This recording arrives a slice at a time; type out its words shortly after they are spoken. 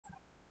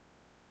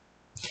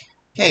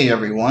Hey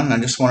everyone, I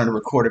just wanted to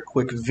record a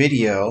quick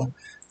video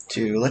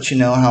to let you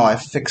know how I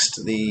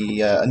fixed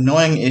the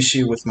annoying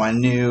issue with my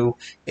new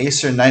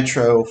Acer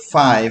Nitro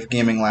 5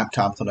 gaming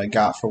laptop that I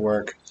got for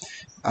work.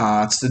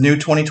 It's the new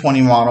 2020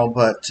 model,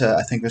 but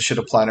I think this should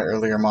apply to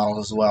earlier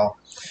models as well.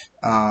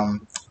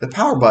 The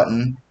power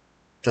button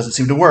doesn't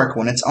seem to work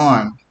when it's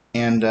on,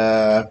 and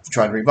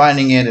tried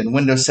rebinding it in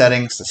Windows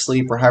settings to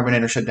sleep or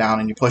hibernate or shutdown,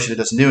 and you push it, it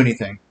doesn't do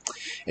anything.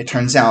 It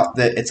turns out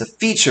that it's a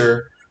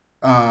feature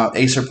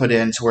Acer put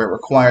in to where it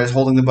requires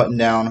holding the button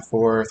down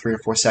for 3 or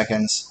 4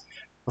 seconds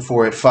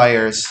before it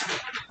fires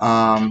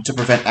to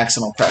prevent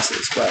accidental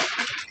presses. But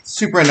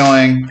super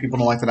annoying. People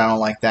don't like that. I don't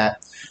like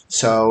that.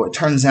 So it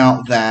turns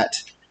out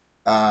that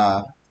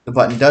the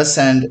button does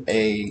send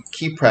a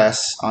key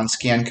press on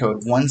scan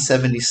code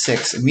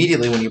 176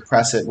 immediately when you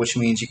press it, which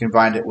means you can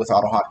bind it with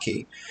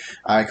AutoHotkey.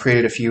 I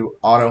created a few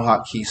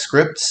AutoHotkey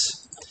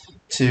scripts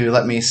to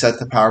let me set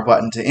the power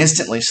button to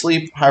instantly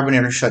sleep,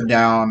 hibernate, or shut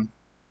down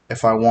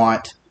if I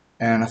want,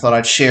 and I thought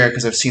I'd share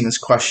because I've seen this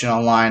question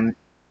online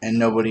and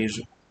nobody's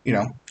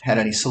had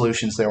any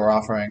solutions they were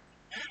offering.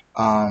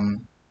 I'll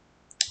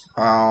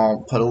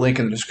put a link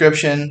in the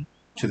description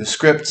to the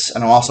scripts,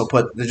 and I'll also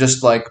put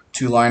just like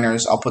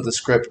two-liners. I'll put the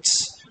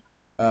scripts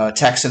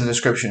text in the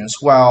description as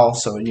well,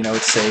 so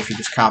it's safe. You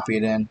just copy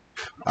it in.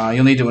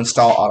 You'll need to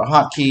install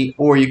AutoHotkey,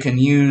 or you can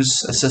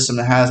use a system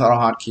that has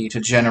AutoHotkey to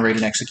generate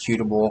an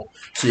executable,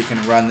 so you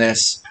can run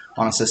this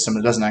on a system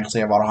that doesn't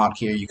actually have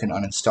AutoHotkey, or you can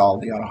uninstall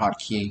the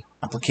AutoHotkey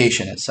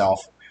application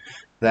itself.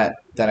 That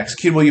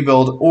executable you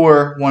build,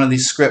 or one of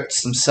these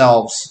scripts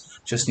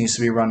themselves, just needs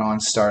to be run on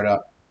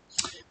startup.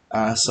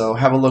 So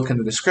have a look in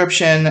the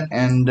description,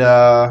 and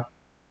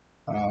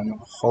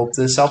hope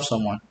this helps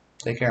someone.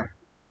 Take care.